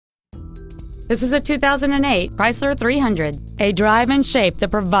This is a 2008 Chrysler 300, a drive and shape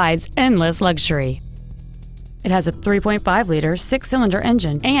that provides endless luxury. It has a 3.5-liter six-cylinder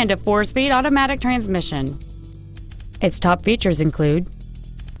engine and a 4-speed automatic transmission. Its top features include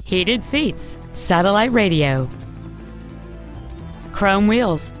heated seats, satellite radio, chrome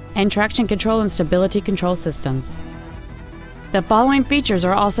wheels, and traction control and stability control systems. The following features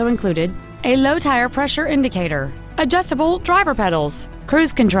are also included: a low tire pressure indicator, adjustable driver pedals,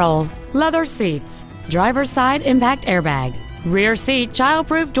 cruise control, leather seats, driver's side impact airbag, rear seat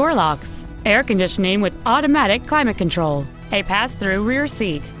child-proof door locks, air conditioning with automatic climate control, a pass-through rear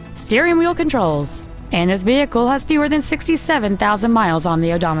seat, steering wheel controls, and this vehicle has fewer than 67,000 miles on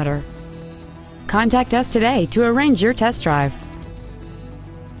the odometer. Contact us today to arrange your test drive.